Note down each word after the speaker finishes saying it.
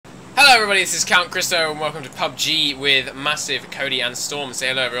Hello everybody, this is Count Christo and welcome to PUBG with Massive, Cody and Storm. Say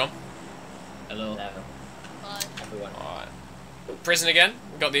hello everyone. Hello. Hi. Everyone. Alright. Prison again,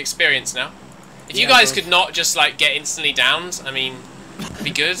 we've got the experience now. If you Yeah, guys bro. could not just like get instantly downed, I mean, it'd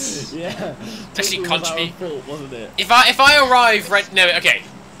be good. Yeah. Actually Totally contribute. without fault, wasn't it? If I arrive no, okay.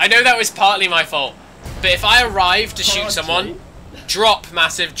 I know that was partly my fault. But if I arrive to shoot someone, drop,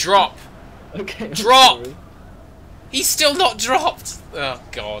 Massive, drop. Okay. Drop! He's still not dropped! Oh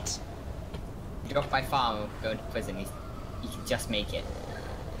god. Drop by farm or go to prison, you can just make it.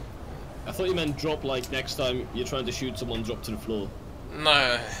 I thought you meant drop like next time you're trying to shoot someone, drop to the floor.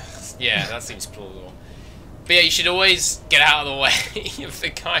 No, yeah, that seems plausible. But yeah, you should always get out of the way of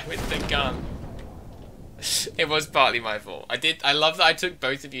the guy with the gun. It was partly my fault. I love that I took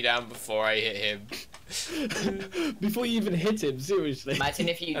both of you down before I hit him. Before you even hit him, seriously. Imagine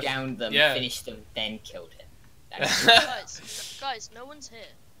if you downed them, Yeah. finished them, then killed him. Guys, no one's here.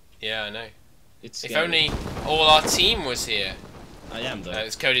 Yeah, I know. It's If scary. only all our team was here. I am though.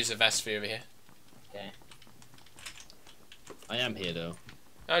 It's Cody's a vest for you over here. Okay. I am here though.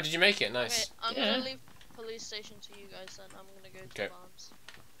 Oh, did you make it? Okay, Nice. I'm Yeah. gonna leave police station to you guys then. I'm gonna go to Okay. farms.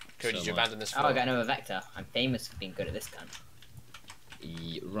 Cody, did So you abandon this Oh, I floor? got another vector. I'm famous for being good at this gun.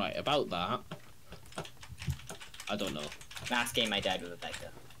 Right, about that. I don't know. Last game I died with a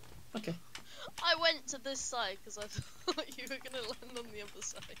vector. Okay. I went to this side because I thought you were gonna land on the other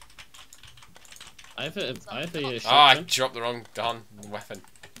side. I have a Oh, I shotgun. dropped the wrong darn weapon.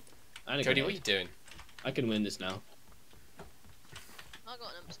 and a Cody, what are grenade. you doing? I can win this now. I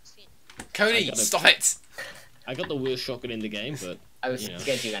got an M16. Cody, got a- stop it! I got the worst shotgun in the game, but I was You know.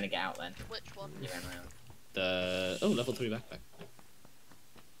 scared you were gonna get out then. Which one? You ran around. the level 3 backpack.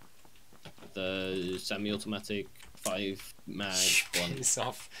 The semi-automatic 5 mag one. Piss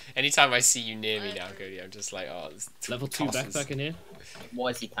off. Anytime I see you near me now, Cody, I'm just like, oh, this Level 2 tosses. backpack in here.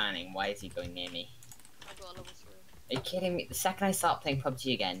 What is he planning? Why is he going near me? I got a level 3. Are you kidding me? The second I start playing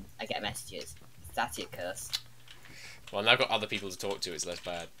PUBG again, I get messages. That's your curse. Well, now I've got other people to talk to, it's less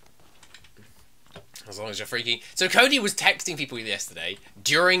bad. As long as you're freaking. So Cody was texting people yesterday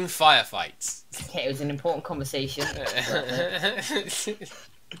during firefights. Okay, it was an important conversation.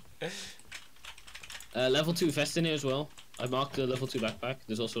 Level 2 vest in here as well. I marked the level 2 backpack.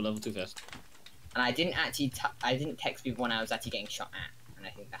 There's also a level 2 vest. And I didn't actually I didn't text people when I was actually getting shot at. And I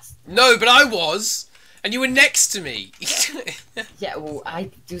think that's... No, but I was! And you were next to me! Yeah, well, I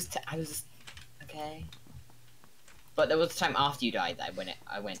was just... Okay. But there was a time after you died that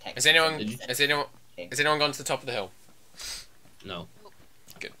I went text. Has anyone gone to the top of the hill? No.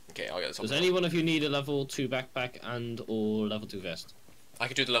 Good. Okay, I'll get the top. Does of the any hill. one of you need a level 2 backpack and or level 2 vest? I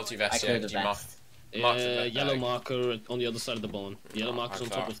could do the level 2 I vest, could yeah. have the Could you mark? best. Mark the backpack. Yellow marker on the other side of the bone. Yellow Oh, marker's on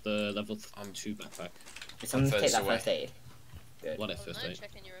I'm top sorry. of the level I'm- 2 backpack. Did someone furthest take that away. first aid? Good. What if Oh, first no, aid?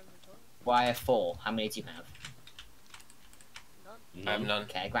 check in your inventory. Why a 4? How many do you have? None. I have none.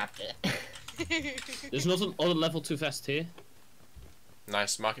 Okay, I grabbed it. There's not an other level 2 vest here.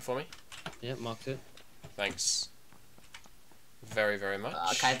 Nice. Mark it for me. Yeah, marked it. Thanks. Very, very much.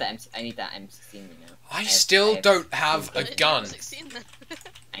 Okay, I need that M16, you know. I have- still have- don't have a I didn't gun. have 16 then.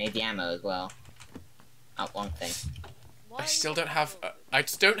 I need the ammo as well. Oh, one thing. Why I still not? don't have. I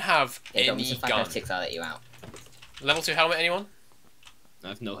just don't have Yeah, got me any some gun. 556, I'll let you out. Level 2 helmet, anyone? I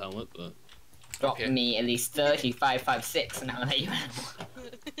have no helmet, but Drop Okay. me at least 30 556 and I'll let you out.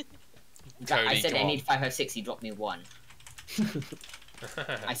 Cody, I said come I on. need 556, you dropped me 1.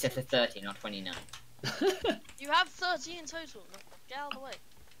 I said for 30, not 29. You have 30 in total. No, get out of the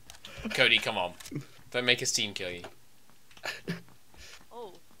way. Cody, come on. Don't make us team kill you.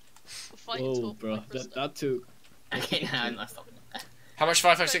 Oh. We're fighting whoa, top bro, by Krista. that took Okay, now I'm not stopping. How much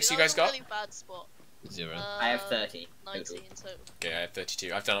 556 Cody, you guys that was got? a really bad spot. 0. I have 30. 90 total. in total. Okay, I have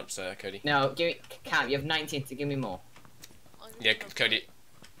 32. I've done up to Cody. No, give me, Cam, you have 19 to give me more. I'm Yeah, gonna- Cody.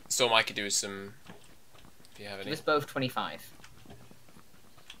 Storm, I could do some. If you have Give any. us both 25.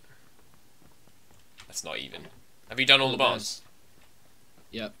 That's not even. Have you done all the bombs?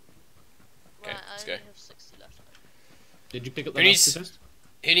 Yep. Okay, Right, let's I go. only have 60 left. Did you pick up Who the level needs- 2 vest?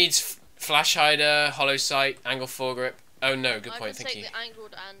 Who needs flash hider, hollow sight, angle foregrip? Oh no, good I point. can Thank take you. the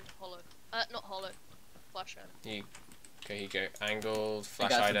angled and hollow. Not hollow. Flash out. Okay, here you go. Angled, flash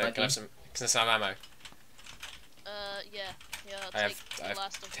got some hider. Can I buggy. have some? Can I have some ammo? Yeah. Yeah, I take have- I the have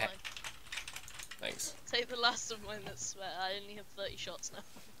last of 10. mine. Thanks. Take the last of mine that's spare. I only have 30 shots now.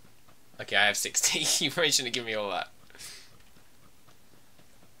 Okay, I have 60. You probably shouldn't give me all that.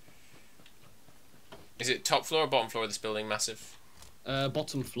 Is it top floor or bottom floor of this building? Massive.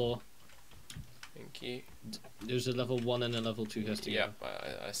 Bottom floor. Thank you. There's a level 1 and a level 2 vest Yeah,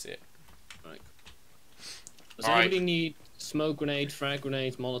 together. I see it. Right. Does Alright. anybody need smoke grenade, frag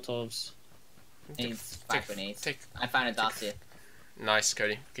grenades, molotovs? Needs frag grenades. Take. I found a Darcy. Nice,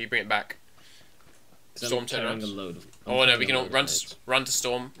 Cody. Can you bring it back? 'Cause Storm I'm carrying a turnarounds. load of. Oh no, we can all run to. run to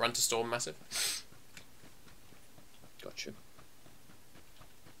storm. Run to storm, massive. Gotcha.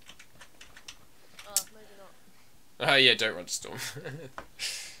 Maybe not. Oh yeah, don't run to storm.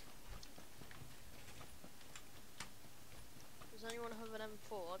 Does anyone have an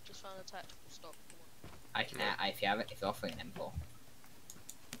M4? I've just found a tactical stock. I can. If you have it, if you're offering an M4.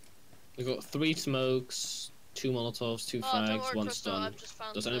 We've got 3 smokes, 2 molotovs, 2 Oh, don't frags, worry, 1 Crystal, stun. I've just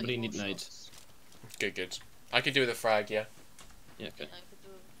found Does anybody 34 need nades? shots. Good, good. I could do with a frag, yeah. Yeah, okay. Yeah, I could do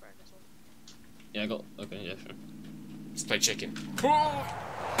a frag as well. Yeah, I got. Okay, yeah, sure. Let's play chicken.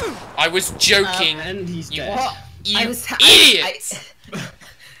 I was joking. And he's You- dead. What? You I was idiot!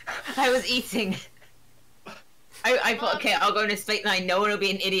 I was eating. I thought, okay, I'll go in a straight line. No one will be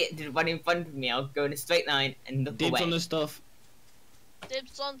an idiot to run in front of me. I'll go in a straight line and look Dibs away. on the stuff.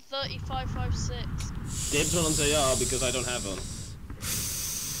 Dibs on 3556. Dibs on AR because I don't have one.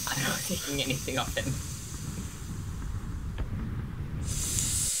 I'm not taking anything off him.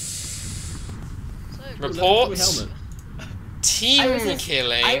 So, Report. Helmet. Team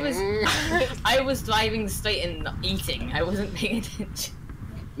killing. I was driving straight and not eating. I wasn't paying attention.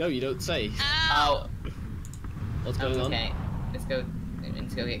 No, you don't say. Ow! What's going on? Okay, let's go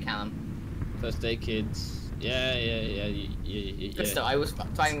get Callum. First aid kids. Yeah. Crystal, I was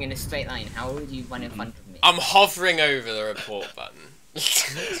driving in a straight line. How would you run in front of me? I'm hovering over the report button.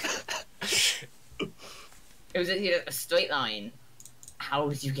 It was a straight line. How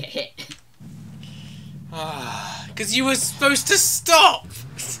would you get hit? Because you were supposed to stop.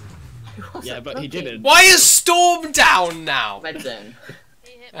 Yeah, but he didn't. Why is Storm down now? Red zone.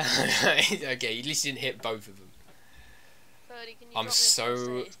 He hit me. Okay, at least you didn't hit both of them. Cody, can you I'm drop me a so-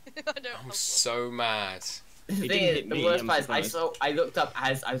 first aid? I don't have I'm one. so mad. The He thing didn't is, hit the me, worst I'm part is surprised. I looked up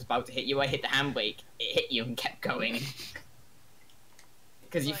as I was about to hit you. I hit the handbrake. It hit you and kept going.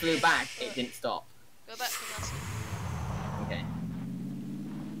 Because you Right. flew back, it didn't stop. Go back to massive. Okay.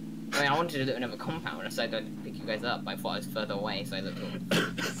 I mean, I wanted to do another compound, so I tried to pick you guys up. But I thought I was further away, so I looked up.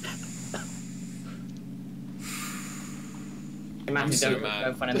 Imagine so don't mad. go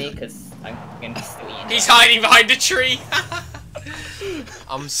in front of me because I'm going to be still eating. He's hiding behind a tree.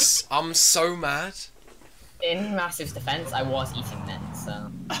 I'm so mad. In Massive's defense, I was eating then, so.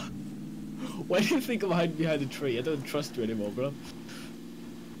 Why do you think I'm hiding behind a tree? I don't trust you anymore, bro.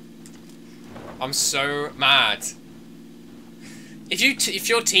 I'm so mad. If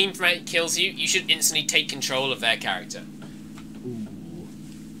your teammate kills you, you should instantly take control of their character. Ooh.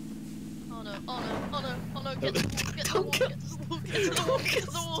 Oh no, oh no, oh no, oh no, get to the wall, get to the wall, get to the wall, get to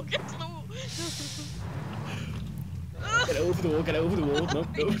the wall, get to the wall, get to the wall. Get over the wall, get over the wall. No.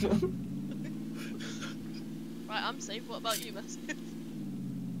 Right, I'm safe, what about you, Massive?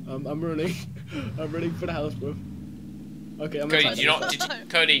 I'm running. I'm running for the house, bro. Okay, I'm Cody, gonna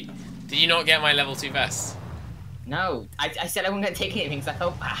Cody, did you not get my level 2 vest? No, I said I wasn't going to take anything because I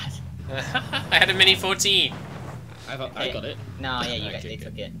felt bad. I had a mini 14. I got it. No, yeah, you Okay, guys, they good.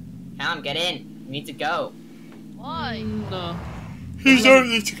 took it. Callum, get in. You need to go. Why? No. You don't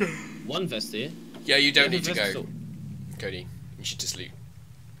need to go. One vest here. Yeah, you don't Do you need have to a vest go. at all? Cody, you should just loot.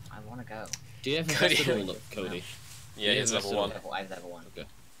 I want to go. Do you have a Cody. vest at all, Cody? Yeah, he's Yeah, level that's 1. I have level 1. Okay.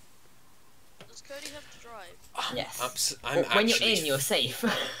 Does Cody have to drive? Yes. I'm Well, when you're actually, in, you're safe.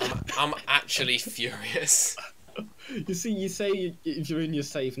 I'm actually furious. You see, you say if you're in, you're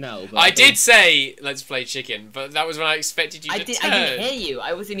safe now. But I did say let's play chicken, but that was when I expected you to I turn. didn't hear you.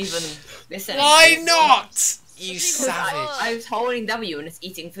 I wasn't even listening. Why not? You Because savage. I was holding W and it's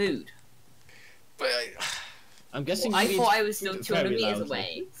eating food. But I'm guessing. I you thought need I was still very 200 meters loudly.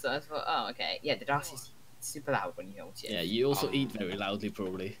 away. So I thought, oh, okay. Yeah, the Darcy's super loud when you hold it. Yeah, you also Oh. eat very loudly,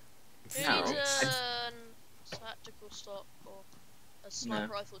 probably. Who No, needs I- a tactical stock or a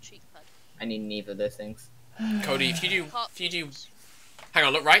sniper rifle cheek pad? I need neither of those things. Cody, if you do, Cartridges. hang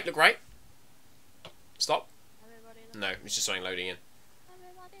on, look right, stop. Everybody know. No, it's just something loading in.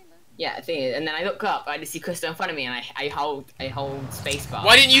 Everybody know. Yeah, the thing is, and then I look up, I just see Crystal in front of me, and I hold spacebar.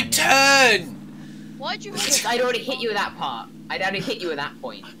 Why didn't you and turn? Why'd you Because I'd already hit you at that part. I'd already hit you at that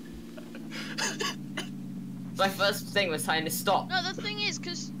point. My first thing was trying to stop. No, the thing is,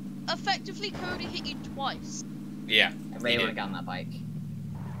 because effectively Cody hit you twice. Yeah. I really He want to did. get on that bike.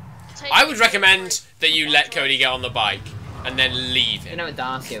 I would recommend that you let Cody get on the bike and then leave You him. know a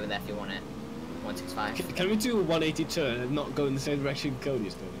Darcy over there if you want it. 165. Can we do a 180 turn and not go in the same direction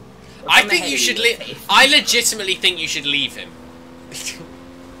Cody's doing? I From think ahead you of should you, leave. safe. I legitimately think you should leave him.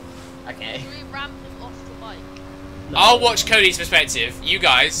 Okay. Should we ram him off the bike? No. I'll watch Cody's perspective. You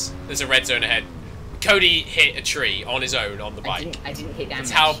guys, there's a red zone ahead. Cody hit a tree on his own on the bike. I didn't hit damage.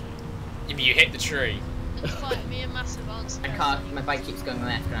 That's how you hit the tree. It's like me and Massive aren't scared. My bike keeps going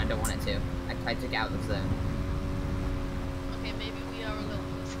left and I don't want it to. I tried to get out of the zone. Okay, maybe we are a little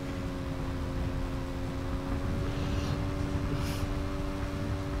bit.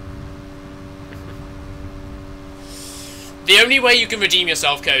 The only way you can redeem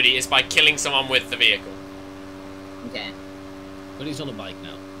yourself, Cody, is by killing someone with the vehicle. Okay. But he's on a bike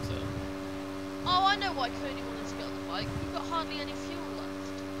now, so. Oh, I know why Cody wanted to get on the bike. We've got hardly any fuel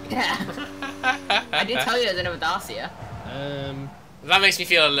left. Yeah. I did tell you there's another Dacia. That makes me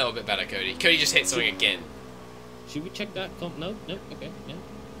feel a little bit better, Cody. Cody just hit something again. Should we check that? No? No? Okay, yeah.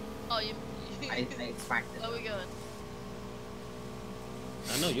 Oh, you I extracted. Where are we going?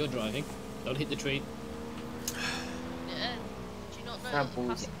 I know you're driving. Don't hit the tree. Yeah. Do you not know How that the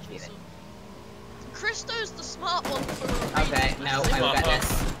bullshit passengers is it? are... Christo's the smart one for a reason. Okay, no, I will get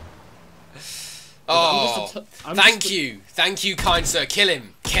this. Oh, thank you, kind sir. Kill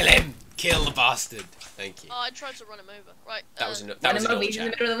him, kill the bastard. Thank you. Oh, I tried to run him over. Right. That was an Run old him over, he's in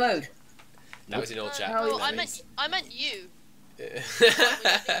the chat. middle of the road. That was an old chat. No, that I meant you.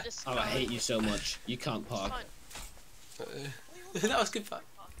 Oh, I hate you so much. You can't It's park. fine. That was good fun.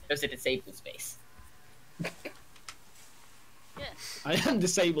 There's a disabled space. Yeah. I am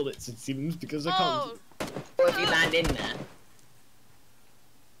disabled, it seems, because I Oh, can't. Or if you land in there.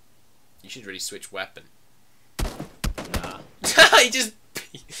 You should really switch weapon. Nah. He just.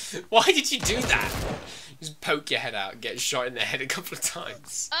 Why did you do that? Just poke your head out and get shot in the head a couple of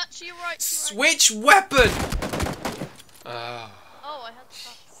times. actually, you're right. Switch weapon! Oh. Oh, I had to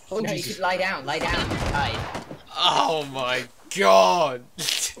stop. Oh, No, you Jesus. should lie down, hide. Oh my god!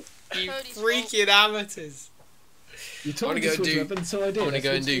 You Cody's freaking amateurs. You I told wanna me to go switch do- weapon, so I did. I wanna I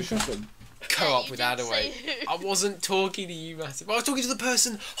go and switched do- to shotgun. Co-op you with did Adaway. say who. I wasn't talking to you, Massive. I was talking to the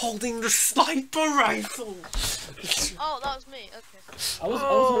person holding the sniper rifle. Oh, that was me. Okay. I was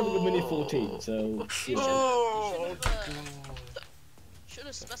holding the Mini 14, so. You know. Oh, Should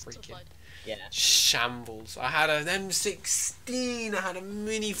have specified. Yeah. shambles. I had an M16, I had a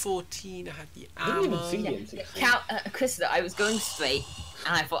Mini 14, I had the I didn't even ammo. see the M16. Count, Krista, I was going straight,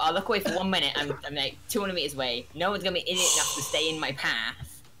 and I thought, I'll look away for 1 minute, I'm like 200 meters away. No one's gonna be idiot enough to stay in my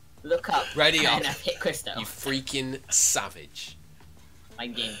path. Look up, Ready and up. I hit Krista. You freaking savage. My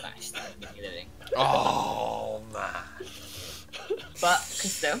game crashed. Living. Oh man. But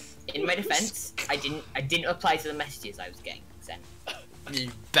Krista, in my defense, I didn't reply to the messages I was getting sent.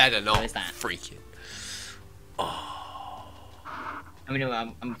 You better not How is that? freaking. Oh. I mean,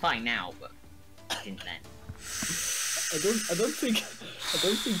 I'm fine now, but I didn't then. I don't think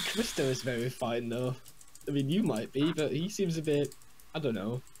Christo is very fine though. I mean, you might be, but he seems a bit. I don't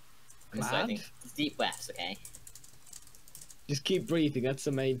know. Krista, I Glad? think it's deep breaths, okay? Just keep breathing. That's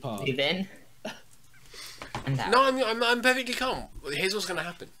the main part. Breathe in. And out. No, I'm perfectly calm. Here's what's gonna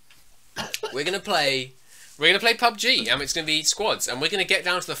happen. We're gonna play PUBG, and it's gonna be squads, and we're gonna get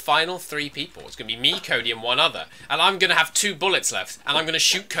down to the final 3 people. It's gonna be me, Cody, and one other, and I'm gonna have 2 bullets left, and I'm gonna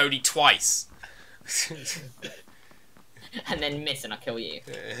shoot Cody twice. And then miss, and I'll kill you.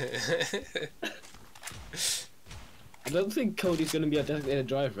 I don't think Cody's gonna be a designated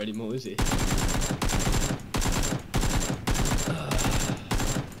driver anymore, is he?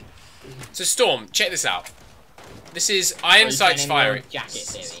 So Storm, check this out. This is iron you sights turning your firing. jacket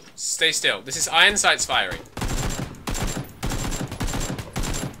theory. Stay still. This is iron sights firing.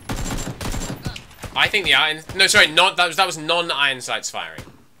 I think the iron. No, sorry, not that was non-iron sights firing.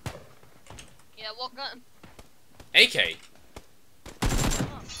 Yeah, what gun? AK.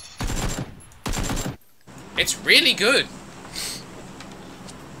 It's really good.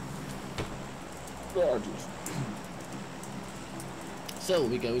 So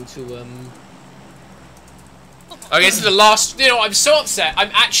we're going to Okay, this is the last. You know, I'm so upset. I'm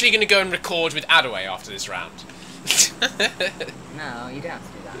actually going to go and record with Adaway after this round. No, you don't have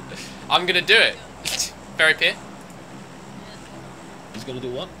to do that. I'm going to do it. Very Pier. He's gonna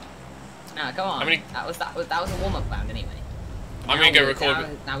do what? No, come on. I mean- that was a warm-up round anyway. I'm going to go Now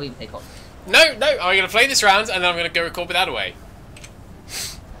record. Now we pick up. No, I'm going to play this round and then I'm going to go record with Adaway.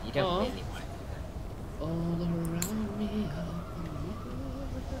 You don't Aw. really want All around me.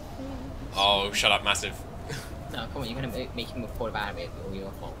 Oh, shut up, Massive. to. No, come on. You're gonna make him report about it. All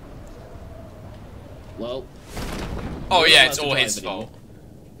your fault. Well. Oh You're yeah, not it's allowed all to his drive anymore. fault.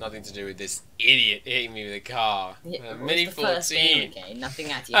 Nothing to do with this idiot hitting me with a car. Yeah, Mini it's the first 14. game, okay?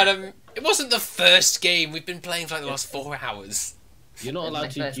 Nothing actually. And it wasn't the first game. We've been playing for like the last 4 hours. You're not It was allowed my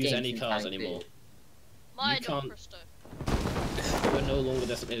to first use game any since cars Type anymore. My You dog, can't- Christo. You're no longer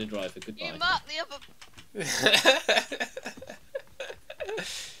designated driver. You Goodbye. mark the other.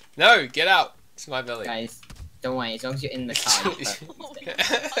 No, get out. It's my building. Guys, don't worry, as long as you're in the car. Oh, we got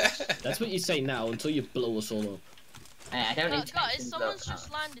touched. That's what you say now until you blow us all up. I don't need Guys, someone's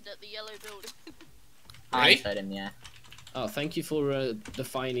just landed at the yellow building. I Really? heard him, yeah. Oh, thank you for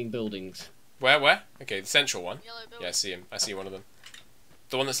defining buildings. Where? Okay, the central one. Yellow building. Yeah, I see him. I see one of them.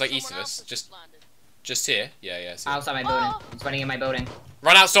 The one that's like east of Someone us. else has Just landed. here. Yeah, I see him. Outside my building. Oh! He's running in my building.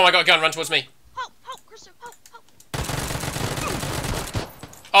 Run out, Storm! I got a gun. Run towards me. Help! Help! Christo! Help! Help!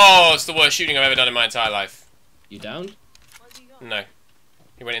 Oh, it's the worst shooting I've ever done in my entire life. You down? Where's he gone? No.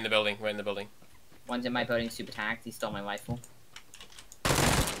 He went in the building. Went in the building. One's in my building, super tagged. He stole my rifle.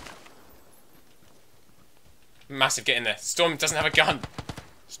 Massive, get in there. Storm doesn't have a gun.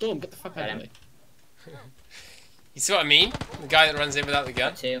 Storm, get the fuck out of Got me. You see what I mean? The guy that runs in without the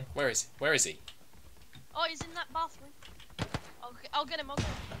gun. Got two. Where is he? Where is he? Oh, he's in that bathroom. I'll get him. I'll get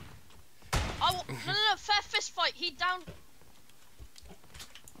him. No. Fair fist fight. He down.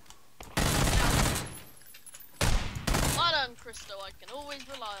 Well done, Christo. I can always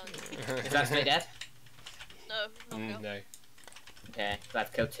rely on you. Is that straight dead? No, not No. Okay, so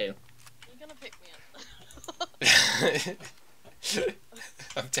I've killed two. You're gonna pick me up.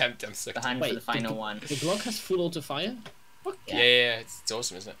 I'm tempted. I'm so. Behind for the final one. The Glock has full auto fire? Yeah. It's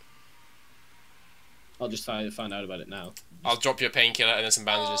awesome, isn't it? I'll just find out about it now. I'll drop you a painkiller and then some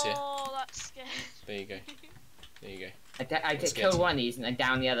bandages here. Oh, that's scary. There you go. There you go. I That's killed good. one of these and I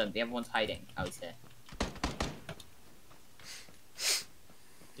down the other. The other one's hiding. Oh, he's here.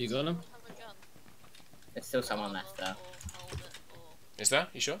 You got him? Have a gun. There's still someone left though. Or hold it, or... Is there?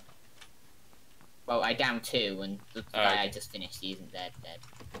 You sure? Well, I downed two and the guy okay. I just finished, he isn't dead.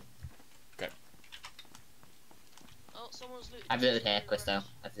 Oh, someone's looted. I've looted here, Christo.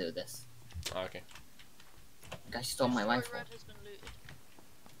 I've looted this. Oh, okay. The guy stole my Destroy rifle. Red has been looted.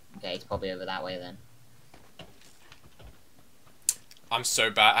 Okay, he's probably over that way then. I'm so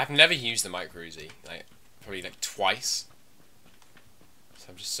bad. I've never used the micro Uzi. Like, probably like twice. So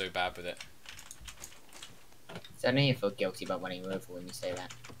I'm just so bad with it. So I know you feel guilty about running over when you say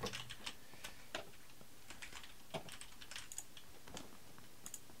that.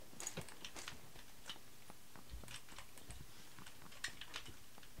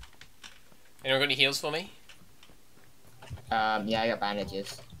 Anyone got any heals for me? Yeah, I got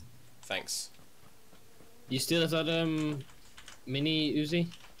bandages. Thanks. You still have that mini Uzi?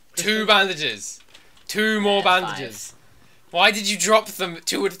 2 bandages. 2 more Yeah, bandages. Why did you drop them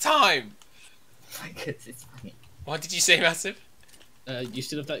 2 at a time? Because it's funny. What did you say, Massive? You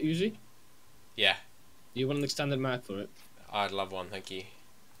still have that Uzi? Yeah. You want an extended mag for it? I'd love one, thank you.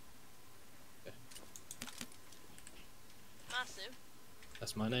 Massive.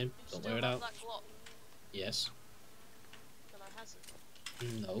 That's my name. You Don't still wear it have out. that Glock. Yes. Then I has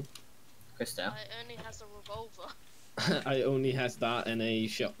it. No. Christo. I only has a revolver. I only has that and a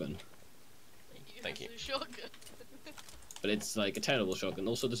shotgun. Thank has you. a shotgun. But it's like a terrible shotgun.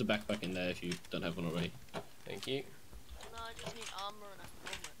 Also, there's a backpack in there if you don't have one already. Thank you. No, I just need armor and a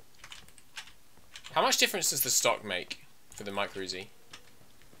helmet. How much difference does the stock make for the micro Uzi?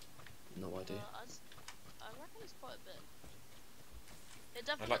 No idea. I reckon it's quite a bit. It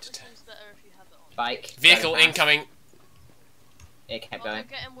definitely like to seems better if you have it on. Bike. Vehicle Very fast. incoming. It kept I'll going. go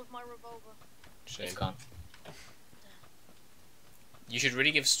get him with my revolver. Shame. It's gone. You should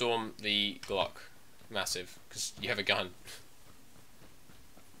really give Storm the Glock. Massive. Because you have a gun.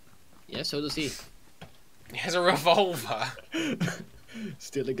 Yeah, so does he. He has a revolver.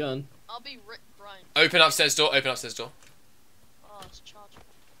 Still a gun. I'll be Rick Bryan. Open upstairs door. Open upstairs door. Oh, it's charging.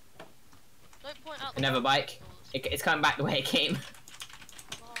 Don't point out the Another bike. doors. It's coming back the way it came.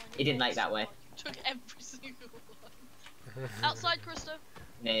 Oh, I He need didn't more like that way. Took every single one. Outside, Christo.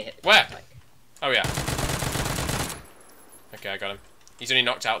 No, he hit the Where? bike. Oh yeah. Okay, I got him. He's only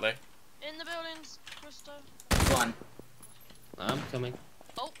knocked out though. In the buildings, Christo. One. I'm coming.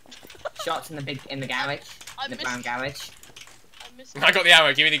 Oh, Shots in the garage. I In the missed. brown garage. I missed. I got the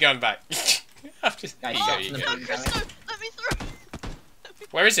ammo. Give me the gun back. I'm just... Guys, Here Oh, you shots go. in You the go. no, brown Christo, garage. let me through.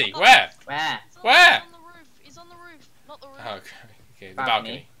 Where is he? Where? Where? He's on- Where? He's on the roof. He's on the roof, not the roof. Oh, okay. Okay, the Balcony.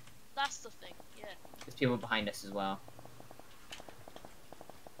 balcony. That's the thing. Yeah. There's people behind us as well.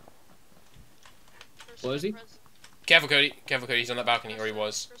 Christo, Where is he? Pres- Careful, Cody. Careful, Cody. He's on that balcony, or he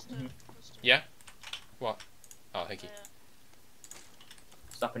was. Christo, Mhm. Christo. Yeah? What? Oh, thank you. Yeah.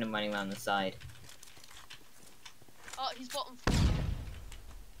 Stopping him running around the side. Oh, he's bottom floor.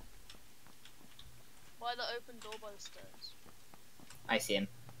 By the open door by the stairs. I see him.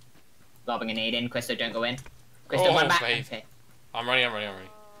 Lobbing a nade in. Christo, don't go in. Christo, Oh, run back. babe. Okay. I'm running. Oh,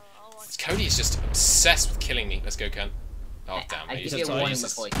 I Cody is just obsessed with killing me. Let's go, Ken. Oh, damn. I He's give you a outside. warning he's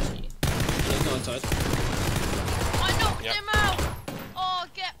before just- you kill you. Yeah, go inside. knocked Yep. him out! Oh,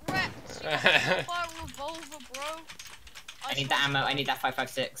 get wrecked! Fire revolver, bro. I need the ammo. I need that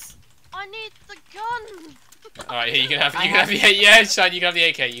 5.56. I need the gun. Alright, here you can have yeah, Shine, you can have the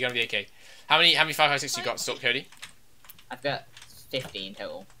AK, you can have the AK. How many 5.56 you got stock, Cody? I've got 50 in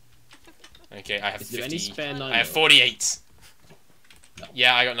total. Okay, I have Is there 50. any spare 9? I have 48. No.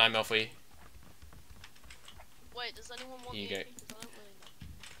 Yeah, I got 9mm for you. Wait, does anyone want Here you the go. AK? 'Cause I don't really know.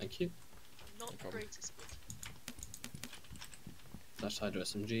 Thank you. I'm not the problem. greatest with. Flash Hydra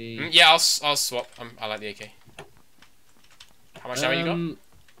SMG. Yeah, I'll swap. I like the AK. How much ammo you got?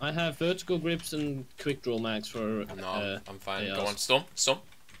 I have vertical grips and quick draw mags for. No, I'm fine. ARs. Go on, Storm.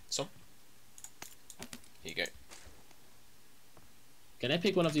 Here you go. Can I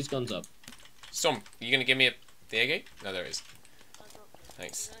pick one of these guns up? Storm, are you gonna give me the AK? No, there is. I don't know.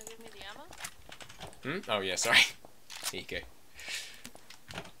 Thanks. You gonna give me the ammo? Oh yeah, sorry. Here you go.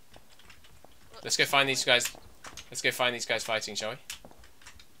 Let's go find these guys. Let's go find these guys fighting, shall we?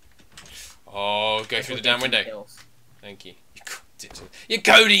 Oh, go through the damn window. Kills. Thank you. Your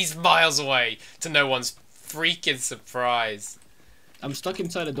Cody's miles away to no one's freaking surprise. I'm stuck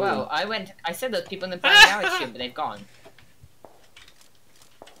inside a door. Well, I said there's people in the brown garage ship, but they've gone.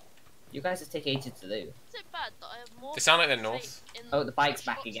 You guys just take ages to do. Is it bad that I have more? They sound like they're faith north. in Oh, the bike's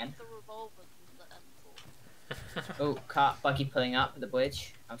shots back again. of the revolver than the M4? Oh, cart buggy pulling up at the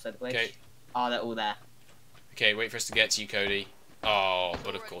bridge. Outside the bridge. Okay. Oh, they're all there. Okay, wait for us to get to you, Cody. Oh,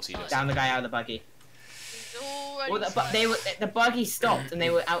 but of course he does. Down the guy out of the buggy. He's already Well, the buggy stopped and they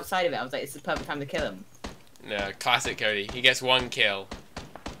were outside of it. I was like, it's the perfect time to kill him. No, classic Cody. He gets one kill,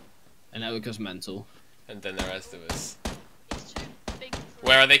 And now it goes mental. and then the rest of us. He's too big for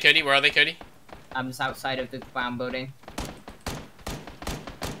Where are they, Cody? Where are they, Cody? I'm just outside of the brown building.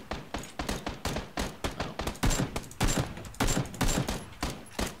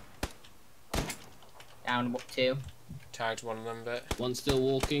 Down 2. Tagged one of them a bit. One still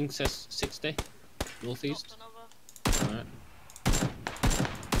walking, says 60. Northeast. Knocked another. Alright.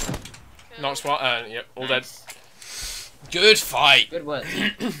 Kill. Knocked one. Yep, all dead. Nice. Good fight. Good work.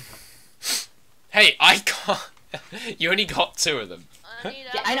 Hey, I got. You only got 2 of them. I need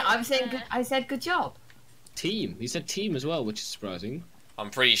Yeah, I know. ammo I'm saying. there. I said good job. Team. He said team as well, which is surprising. I'm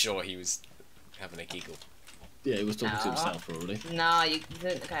pretty sure he was having a giggle. Yeah, he was talking to No. himself probably. No, you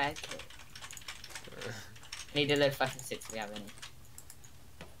don't. Okay. Need a load 5.56 if we have any.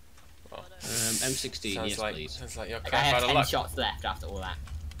 M16, Sounds yes like please. sounds like you're Like, I crap have out of 10 luck. shots left after all that.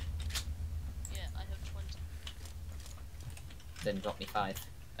 Yeah, I have 20. Then drop me 5.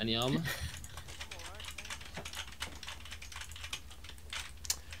 Any armor? Alright.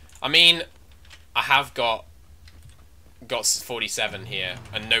 I mean, I have got 47 here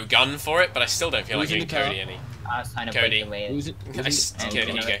and no gun for it, but I still don't feel Who's like in giving the Cody car? any. I was trying to Cody. break away. Who's it? I s- Oh, Cody,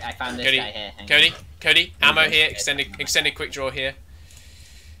 okay. you go. I found this Cody, guy here. Hang on. Cody, ammo Okay. here, extended quick draw here.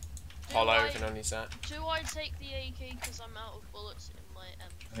 Do Hollow, I- if anyone needs that. Do I take the AK because I'm out of bullets in my M?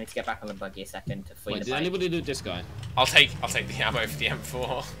 I need to get back on the buggy a second to free Wait, the did bike. anybody do this guy? I'll take the ammo for the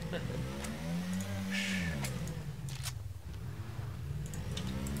M4.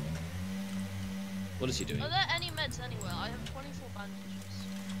 What is he doing? Are there any meds anywhere? I have 24 bandages.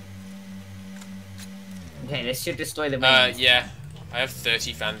 Okay, this should destroy the wings. Yeah, I have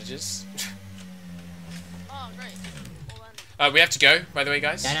 30 bandages. Oh, great. All bandages. We have to go, by the way,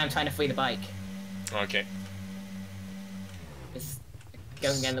 guys. No, I'm trying to free the bike. Okay. Just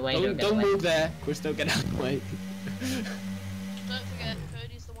don't get in the way. Don't, Don't get in don't the way. move there. Christo, get out of the way. Don't forget,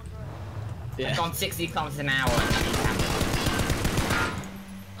 Cody's the one driving. I've Yeah. gone 60 kilometers an hour.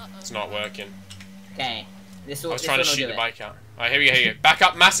 Uh-oh. It's not working. Okay, this will. I was this trying to one will shoot do the it. bike out. Alright, here we go. Back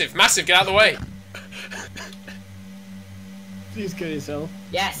up, massive, get out of the way. Please kill yourself.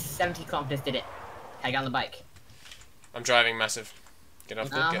 Yes, 70 kilometers did it. Okay, get on the bike. I'm driving, massive. Get off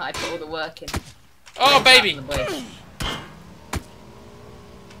the Ah, I put all the work in. Oh, baby! On the bridge.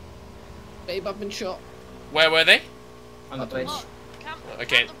 Babe, I've been shot. Where were they? On the bridge. Oh, camp, Okay,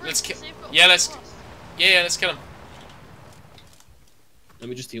 camp the bridge, let's see ki- if we've got yeah, a let's- cross. Yeah, let's kill them. Let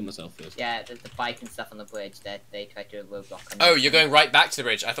me just heal myself first. Yeah, the bike and stuff on the bridge. They tried to roadblock. On Oh, it. you're going right back to the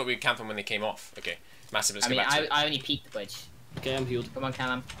bridge. I thought we would camp them when they came off. Okay, massive, let's I go mean, back to it. I only peeked the bridge. Okay, I'm healed. Come on,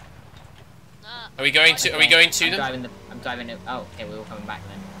 Callum. Nah. Are we going to? Are we going to I'm them? driving the. Oh, okay, we're all coming back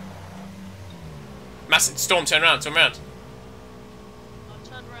then. Massive, Storm, turn around, turn around. I'll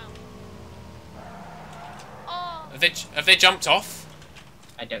turn around. Oh! Have they jumped off?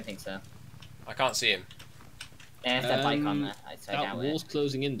 I don't think so. I can't see him. They have that bike on there. I That doubt wall's it.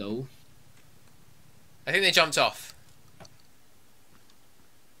 closing in though. I think they jumped off.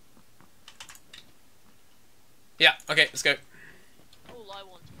 Yeah. Okay, let's go. All I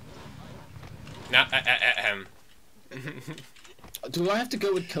want. Now, Do I have to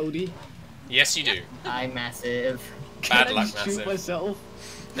go with Cody? Yes, you do. I'm massive. Bad Can I luck, just shoot massive. myself?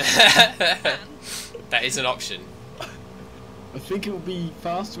 That is an option. I think it will be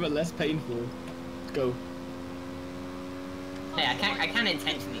faster and less painful. Go. Hey, I can't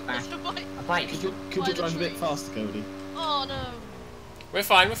intentionally crash There's a bike. a bike. Could you drive a bit faster, Cody? Oh no. We're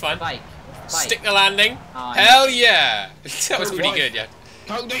fine, we're fine. Bike. Stick the landing. Oh, Hell yeah! That was Cody, pretty drive. good, yeah.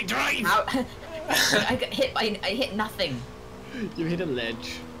 Cody, drive! How? I got hit by. I hit nothing. You hit a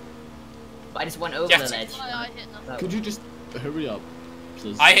ledge. But I just went over Yeah. the ledge. I hit nothing. Could you just hurry up,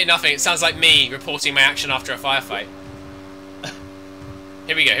 please? I hit nothing. It sounds like me reporting my action after a firefight.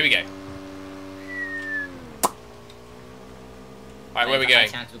 Here we go, here we go. Alright, where are we There's a high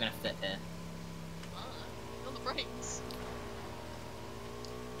going? chance we're gonna fit here. On the brakes.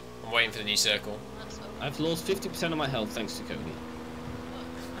 I'm waiting for the new circle. That's so. I've lost 50% of my health thanks to Cody.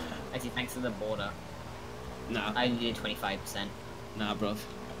 Actually, thanks to the border. Nah, I only did 25%. nah, bruv.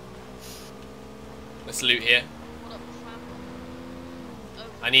 Let's loot here. What up, fam?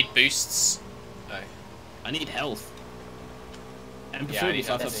 Oh. I need boosts. Oh. I need health. And Yeah, I need preferably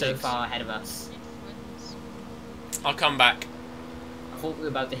health. They're five so six. far ahead of us. Need friends. I'll come back. I thought we were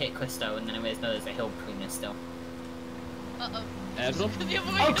about to hit Cristo, and then I realized no, there's a hill between us still. Uh-oh. Airdrop? The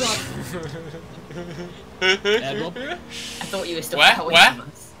other way. Oh god! Airdrop? I thought you were still Where? far away Where? from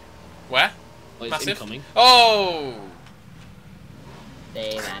us. Where? Oh, it's Massive? incoming. Oh!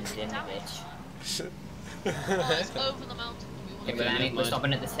 They landed in the bitch. Oh, it's over the mountain. We Okay, want we're never landing. We're mind.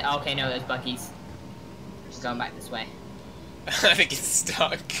 stopping at this. Oh, okay, no, there's buggies. We're going back this way. I think it's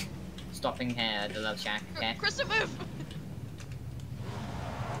stuck. Stopping here at the love shack. Okay. Krista, move!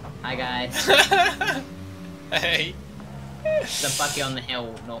 Hi guys. Hey. There's a buggy on the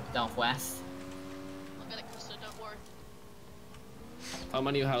hill northwest. I'll get it, Krista, don't worry. Found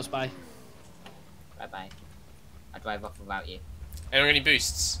my new house, bye. Bye bye. I drive off without you. Anyone got any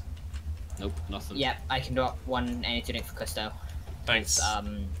boosts? Nope, nothing. Yep, I can drop one energy drink for Cristo. Thanks.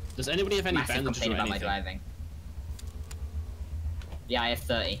 Does anybody have any Massive bandages complaint or about my anything? driving. Yeah, I have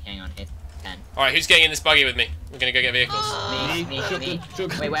 30. Hang on, here's 10. Alright, who's getting in this buggy with me? We're gonna go get vehicles. Me, Me, me, shotgun, me.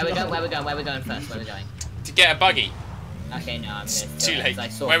 shotgun, Wait, where we shotgun. going? Where we going? Where we going first? Where we going? To get a buggy. Okay, no, I'm It's gonna. too late. I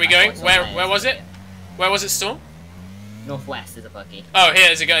saw- Where are we I going? saw Where players was it? earlier. Where was it, Storm? Northwest is a buggy. Oh,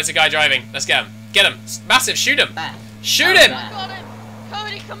 here, there's a guy driving. Let's get him. Get him. Massive, shoot him. There. Shoot Oh, him! there. Got him!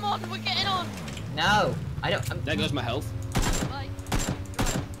 Cody, come on, we're getting on! No, I don't. There goes my health. Bye.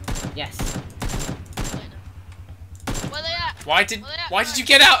 Yes. Where they at? Why did Well, yeah, why did you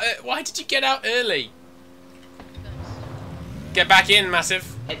get out? Why did you get out early? Get back in, Massive.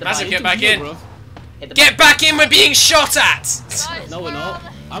 Hit the Massive, bike. get back in. Bruv. Hit the Get button. back in. We're being shot at. Guys, No, we're where not. are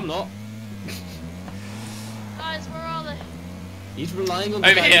they? I'm not. Guys, where are they? He's relying on the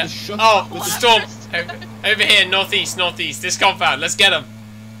Over guy here. with the shot. Oh, with the the- Storm. Over here, northeast. This compound. Let's get him.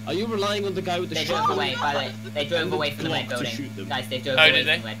 Are you relying on the guy with the They shot? drove away. By the way, they drove And away from the block red to building. shoot them. Guys, they drove Oh, away did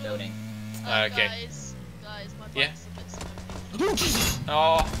they? from the red building. Okay. Guys, my Yeah. bike's a bit slow. Oh, Jesus.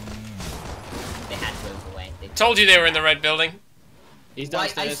 Oh, They had drove away. They told you they were in the red building. He's Well, I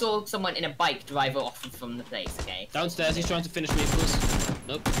downstairs. saw someone in a bike drive off from the place. Okay. Downstairs, he's trying to finish me, plus.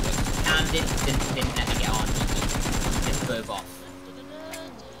 Nope. Cam didn't let me get on. He just drove off.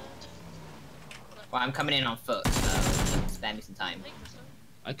 Well, I'm coming in on foot, so spare me some time.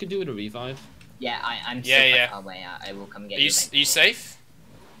 I could do with a revive. Yeah, I'm Yeah, still yeah. quite far away. I will come get Are you. you eventually. safe?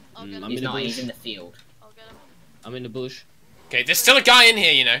 I'll get I'm him. in He's the not. bush. He's in the field. I'll get him. I'm in the bush. Okay, there's still a guy in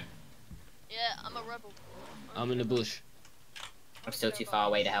here, you know. Yeah, I'm a rebel. I'm in the bush. I'm still too far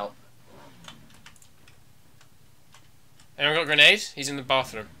away to help. Anyone got a grenade? He's in the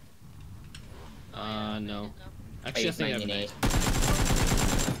bathroom. No. Actually, I think I have a nade.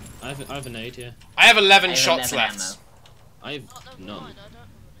 I have a nade, yeah. I have 11 I have shots 11 left. ammo. I have Oh, never none. mind, I don't have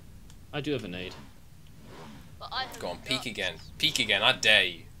any. I do have a nade. But I have Go on, peek guts. again. Peek again. I dare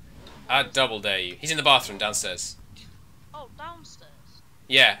you. I double dare you. He's in the bathroom downstairs. Oh, downstairs.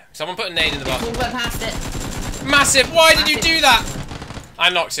 Yeah, someone put a nade in the We'll bathroom. go past it. Massive, why did you Massive. do that? I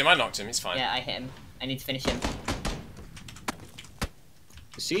knocked him, it's fine. Yeah, I hit him. I need to finish him.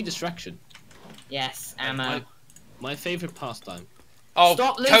 See, distraction. Yes, ammo. My favorite pastime. Oh,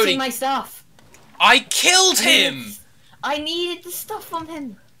 Stop looting Cody, my stuff. I killed him! I needed the stuff from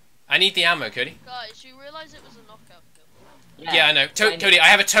him. I need the ammo, Cody. Guys, you realise it was a knockout kill? Yeah, I know. I Cody, I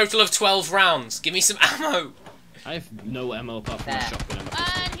have a total of 12 rounds. Give me some ammo. I have no ammo apart from There. a shotgun ammo.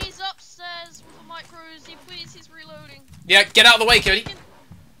 And he's upstairs with a micro Uzi. Please, he's reloading. Yeah, get out of the way, Cody.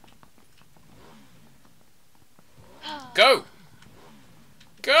 Go.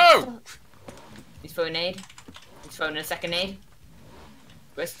 Go. He's throwing a nade. He's throwing a second nade.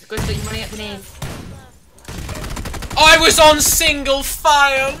 Chris, you're running up the nades. I was on single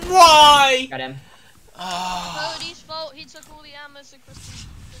fire. Why? Got him. Oh. Cody's fault. He took all the ammo, so Christy.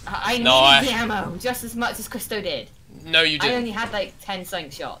 I needed No, the ammo just as much as Christo did. No, you I didn't. only had like 10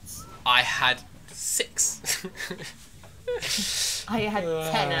 something shots. I had 6. I had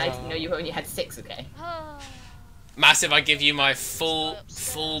 10 and I didn't know you only had 6, okay? Massive, I give you my full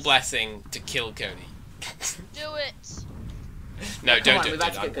blessing to kill Cody. Do it. No, Come don't on, do we've it.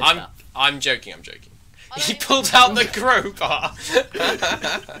 actually got good I'm stuff. I'm joking. I'm joking. I He don't pulled out the crowbar.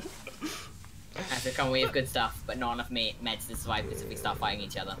 Massive, come on, we have good stuff, but not enough meds to survive this if we start fighting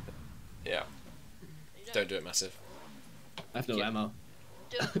each other. Yeah. You Don't do it, Massive. I have no ammo.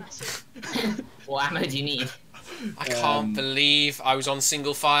 do it, Massive. What ammo do you need? I can't believe I was on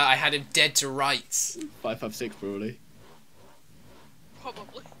single fire. I had him dead to rights. 5.56 probably.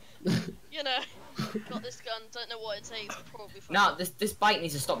 Probably. You know, got this gun. Don't know what it takes. But probably. Fine. No, this bike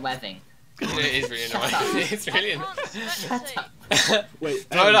needs to stop revving. It is really Shut annoying. up. It's really I annoying. can't spectate. Wait,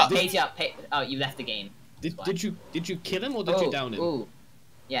 Blow it up. Page up. Oh, you left the game. Did you kill him or did you down him? Ooh.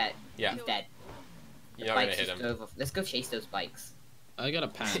 Yeah, Yeah, he's dead. you're not gonna Bikes hit just him. over. Let's go chase those bikes. I got a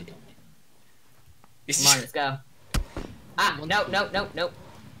pan. Come on, let's go. Ah, no.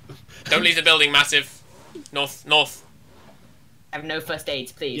 Don't leave the building, Massive. North. I have no first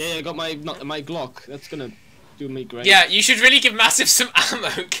aids, please. Yeah, I got my Glock. That's gonna do me great. Yeah, you should really give Massive some ammo,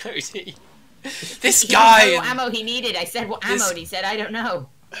 Cody. This He didn't know guy. what ammo he needed. I said what ammo, and he said I don't know.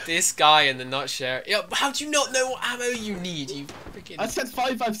 This guy and the not share. Yeah, how do you not know what ammo you need? You freaking. I said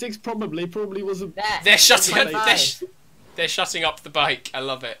 5.56 probably wasn't. There. They're shutting up. Five. They're shutting up the bike. I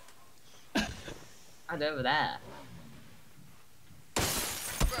love it. And over there.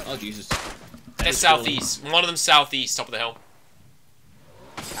 Oh Jesus. They're southeast. One of them southeast, top of the hill.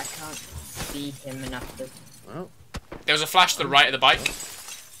 I can't see him enough to. Well, There was a flash to the right of the bike.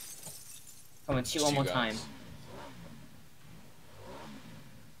 Come on, shoot one Two more guys. time.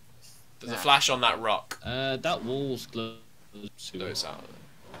 There's a flash on that rock. that wall's closed. No, it's out.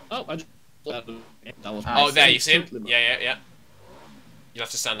 Oh, I just. That was. I Oh, there, see. you see him? Yeah. You'll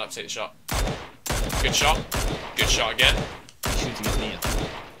have to stand up to take the shot. Good shot. Good shot again. Shooting at me.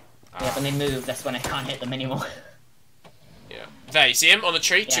 Yeah, when they move, that's when I can't hit them anymore. Yeah. There, you see him on the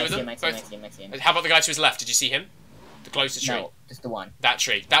tree? Yeah, Two I of see them? him, I see him, Both. I see him, I see him. How about the guy to his left? Did you see him? The closest tree. No, just the one. That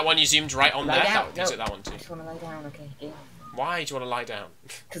tree. That one you zoomed right on Lie there? down, That, is no. it that one too? I just want to lie down, okay? Why do you want to lie down?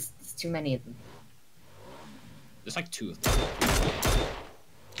 Because there's too many of them. There's like 2 of them.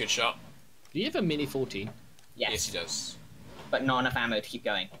 Good shot. Do you have a mini 14? Yes, Yes, he does. but not enough ammo to keep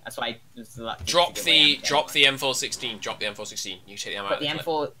going. That's why I was reluctant to Drop give away the ammo. M416. Drop the M416. You take the ammo But out the of the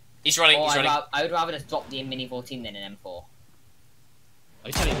clip. M4. He's running. Or He's running. I would rather just drop the Mini 14 than an M4. Are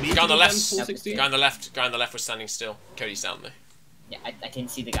you telling me? Guy on the to left. use M416? Guy on the left. Guy on the left was standing still. Cody's down there. Yeah, I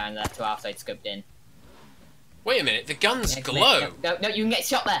didn't see the guy on the left till after I'd scoped in. Wait a minute. The guns Yeah, glow. No, you can get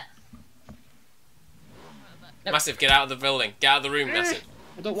shot there. No. Massive, get out of the building. Get out of the room, Massive.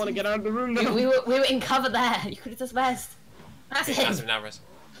 I don't want to get out of the room now. We were in cover there. You could have just rest. That's Massive it. now, Rez.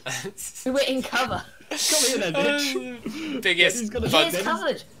 We were in cover. Come here then, bitch. Biggest Then he's bunch, He's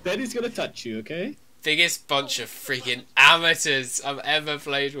covered. Then he's gonna touch you, okay? biggest bunch of freaking amateurs I've ever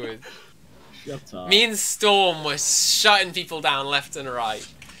played with. Shut up. Me and Storm were shutting people down left and right.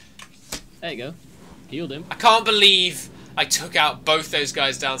 There you go. Healed him. I can't believe I took out both those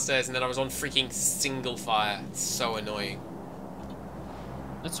guys downstairs and then I was on freaking single fire. It's so annoying.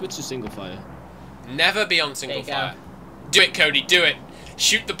 Let's switch to single fire. Never be on single There you fire. Do it, Cody, do it.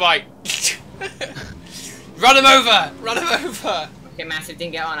 Shoot the bike. Run him over! Run him over! Okay, Massive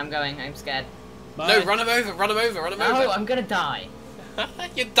didn't get on. I'm going. I'm scared. Bye. No, run him over, run him over, run him No, over. I'm gonna die.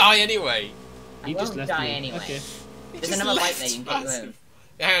 You'd die anyway. He I just won't left die me. anyway. Okay. There's just another bike left there. You can get your own.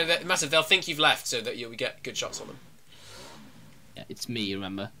 Yeah, Massive, they'll think you've left so that you'll get good shots on them. Yeah, it's me,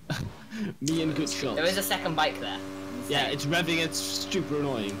 remember? Me and good shots. There is a second bike there. Yeah, it's revving, it's super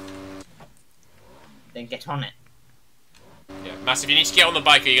annoying. Then get on it. Yeah, Massive, you need to get on the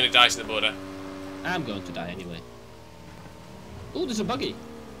bike or you're going to die to the border. I'm going to die anyway. Oh, there's a buggy.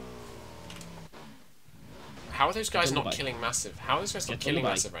 How are those guys Get on the not bike. killing Massive? How are those guys not Get on the killing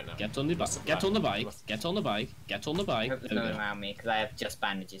bike. Massive right now? Get on the bike. Massive Get on the bike. bike. Get on the bike. Get on the I bike. hope there's There no we one go. around me because I have just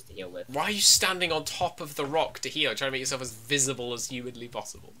bandages to heal with. Why are you standing on top of the rock to heal, trying to make yourself as visible as humanly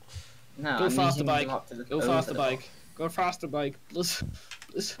possible? No, Go I'm faster, using the bike. rock to look Go over faster, the bike. Go faster, bike. Please.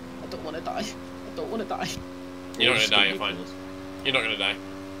 Please. I don't want to die. I don't want to die. You're not This going to die, is you're gonna fine. be close. You're not going to die.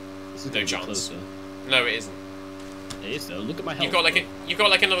 This is No gonna be chance. close, though. No, it isn't. It is though. Look at my health. You've got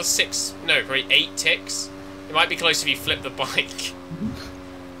like another 6, no, probably 8 ticks. It might be close if you flip the bike.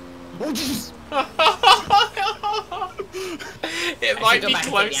 Oh Jesus! It I might should go be back and take the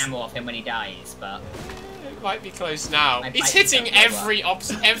close. ammo off him when he dies, but Might be close now. My He's bike hitting doesn't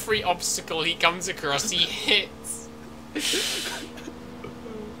go every obstacle he comes across. He hits.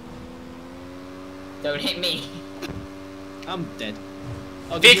 Don't hit me. I'm dead.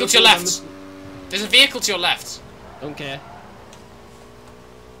 Oh, Vehicle to your left. There's a vehicle to your left. Don't care.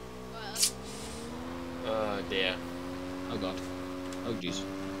 Well, Oh dear. Oh god. Oh jeez.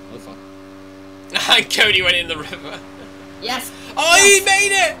 Oh fuck. Cody went in the river. Yes. Oh, he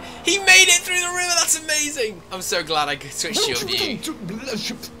made it! He made it through the river. That's amazing. I'm so glad I switched your view.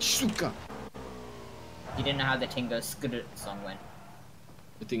 You didn't know how the Tingo Skr song went.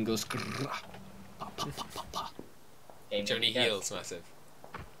 The thing goes. Game Johnny heals, massive.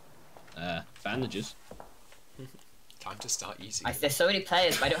 Bandages. Time to start using. There's so many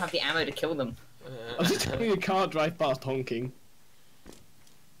players, but I don't have the ammo to kill them. I'm just telling you, a car drive past honking.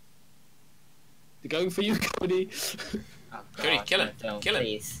 They're going for you, Cody. Oh, Cody, God, kill him. no, don't, Kill him.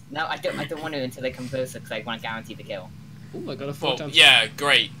 please. No, I don't want to until they come closer because I want to guarantee the kill. Oh, I got a 4 Well, times. yeah,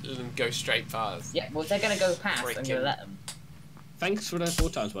 great. Let them go straight past. Yeah, well, if they're gonna go past, I'm Freaking- gonna let them. Thanks for the 4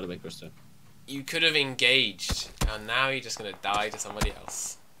 times, by the way, Krista. You could have engaged, and now you're just gonna die to somebody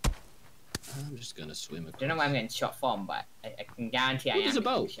else. I'm just gonna swim across. I don't know where I'm getting shot from, but I can guarantee I What am is a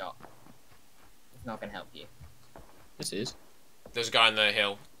getting boat? shot. It's not gonna help you. This is. There's a guy on the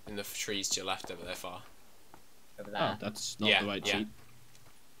hill, in the trees to your left over there far. Over Oh, there. that's not Yeah, the right yeah. sheet.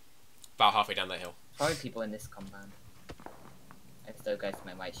 About halfway down that hill. Probably people in this compound. If those guys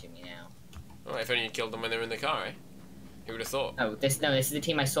might shoot me now. Oh, if only you killed them when they were in the car, eh? Who would have thought? Oh, this is the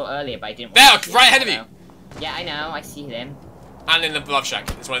team I saw earlier, but I didn't. There, want to right ahead of you! Yeah, I know. I see them. And in the love shack.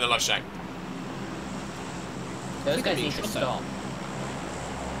 There's one in the love shack. Those think guys I'm need being to shot at. stop.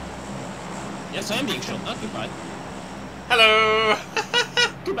 Yes, I am being shot. Oh, goodbye. Hello!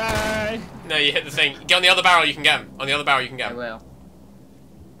 Goodbye. No, you hit the thing. Get on the other barrel, you can get him. On the other barrel, you can get I him. will.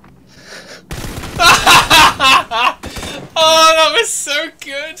 Oh, that was so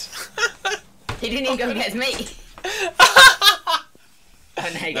good! He didn't even go get me. Oh, there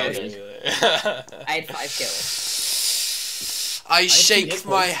he goes. I had 5 kills. I seen shake it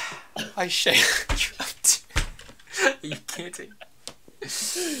my... I shake... Are you kidding?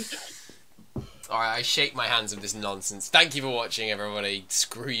 Alright, I shake my hands of this nonsense. Thank you for watching, everybody.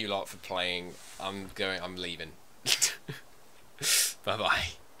 Screw you lot for playing. I'm leaving. Bye-bye.